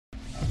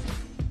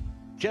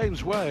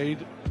James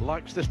Wade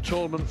likes this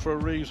tournament for a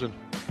reason.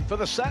 For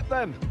the set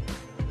then.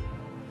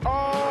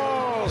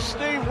 Oh,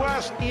 Steve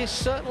West. He is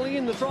certainly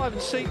in the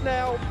driving seat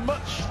now.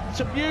 Much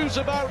to muse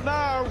about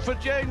now for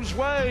James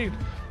Wade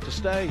to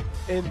stay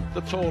in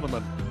the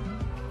tournament.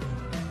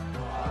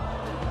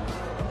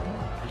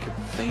 You can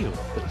feel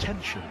the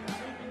tension.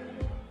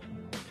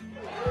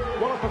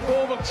 What a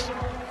performance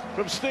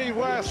from Steve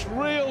West.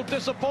 Real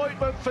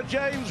disappointment for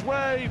James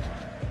Wade.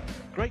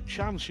 Great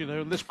chance, you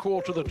know, in this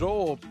quarter of the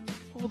door.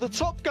 Well, the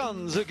top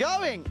guns are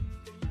going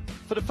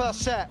for the first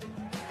set.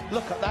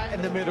 Look at that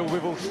in the middle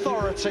with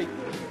authority.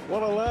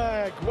 What a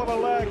leg, what a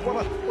leg,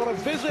 what a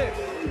visit.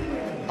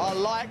 I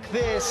like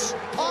this.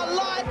 I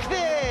like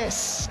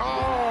this.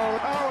 Oh,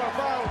 how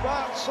about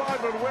that,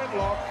 Simon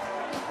Whitlock?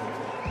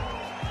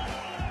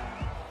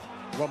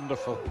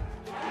 Wonderful.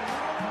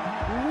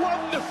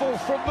 Wonderful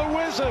from the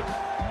Wizard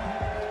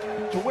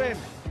to win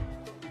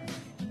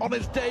on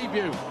his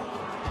debut.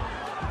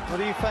 What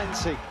do you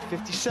fancy?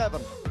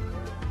 57.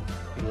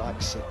 He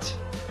likes it.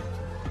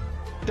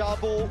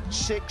 Double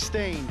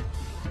 16.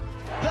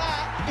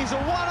 That is a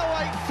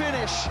 108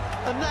 finish,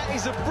 and that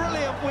is a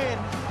brilliant win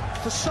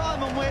for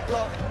Simon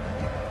Whitlock.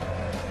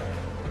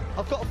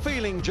 I've got a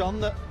feeling, John,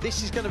 that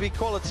this is going to be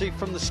quality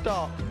from the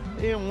start.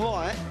 Ian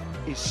Wright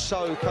is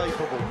so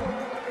capable.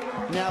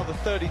 Now the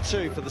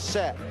 32 for the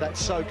set.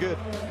 That's so good.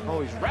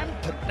 Oh, he's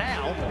rampant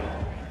now.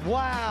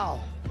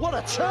 Wow, what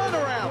a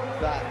turnaround.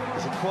 That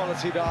is a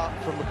quality dart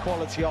from a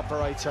quality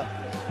operator.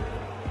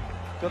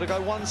 Got to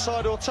go one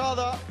side or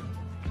t'other.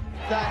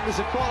 That is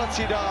a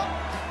quality dart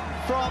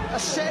from a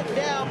set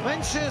down.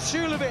 Mensur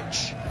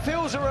Suljovic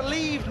feels a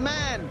relieved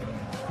man.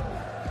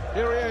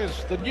 Here he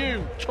is, the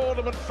new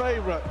tournament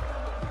favourite.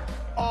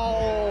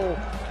 Oh,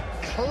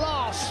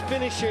 class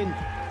finishing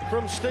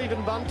from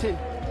Stephen Bunting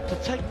to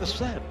take the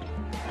set.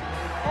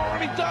 Oh,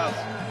 and he does!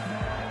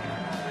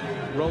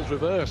 Roles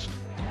reversed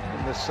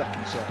in this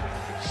second set.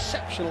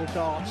 Exceptional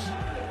darts.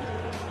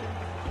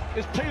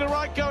 Is Peter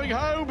Wright going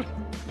home?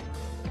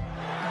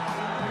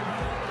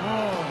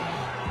 Oh,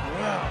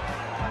 wow.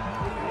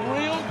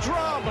 Real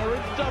drama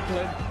in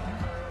Dublin.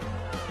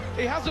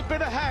 He hasn't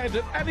been ahead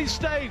at any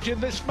stage in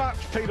this match,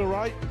 Peter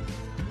Wright.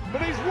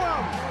 But he's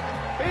won.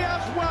 He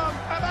has won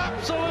an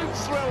absolute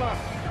thriller.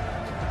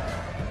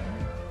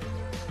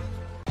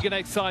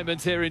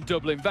 Excitement here in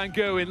Dublin. Van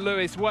Gerwen,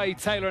 Lewis, Wade,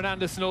 Taylor and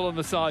Anderson all on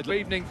the side.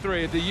 Evening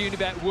 3 of the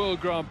Unibet World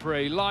Grand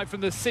Prix, live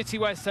from the City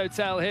West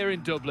Hotel here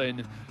in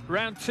Dublin.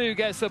 Round 2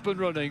 gets up and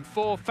running.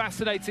 4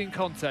 fascinating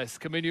contests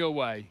coming your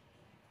way.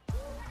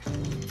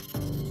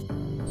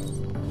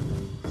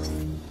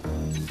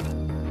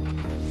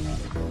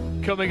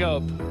 Coming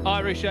up,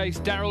 Irish ace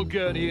Daryl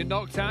Gurney, who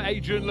knocked out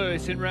Adrian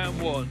Lewis in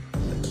round 1.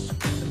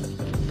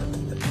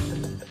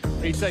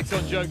 He takes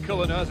on Joe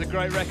Cullen, who has a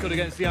great record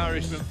against the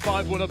Irishman,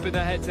 5-1 up in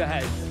the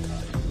head-to-head.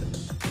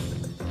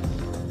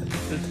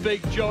 There's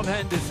big John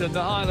Henderson,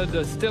 the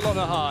Highlander, still on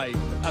a high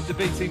after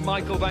beating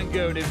Michael Van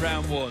Gerwen in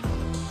round 1.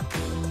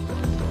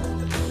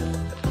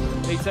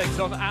 He takes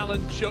on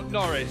Alan Chuck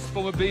Norris,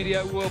 former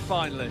BDO World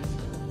finalist.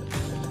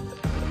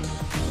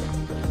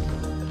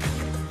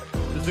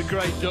 There's the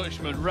great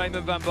Dutchman,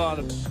 Raymond van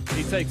Barneveld.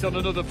 He takes on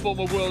another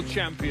former world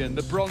champion,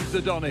 the bronze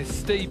Adonis,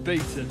 Steve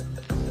Beaton.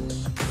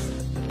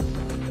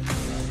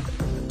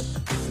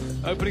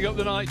 Opening up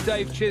the night,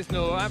 Dave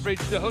Chisnall,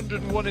 averaged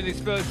 101 in his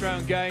first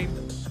round game.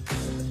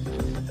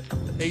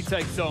 He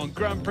takes on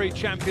Grand Prix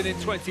champion in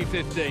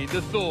 2015,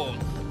 the Thorn.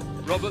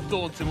 Robert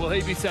Thornton, will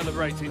he be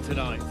celebrating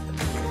tonight?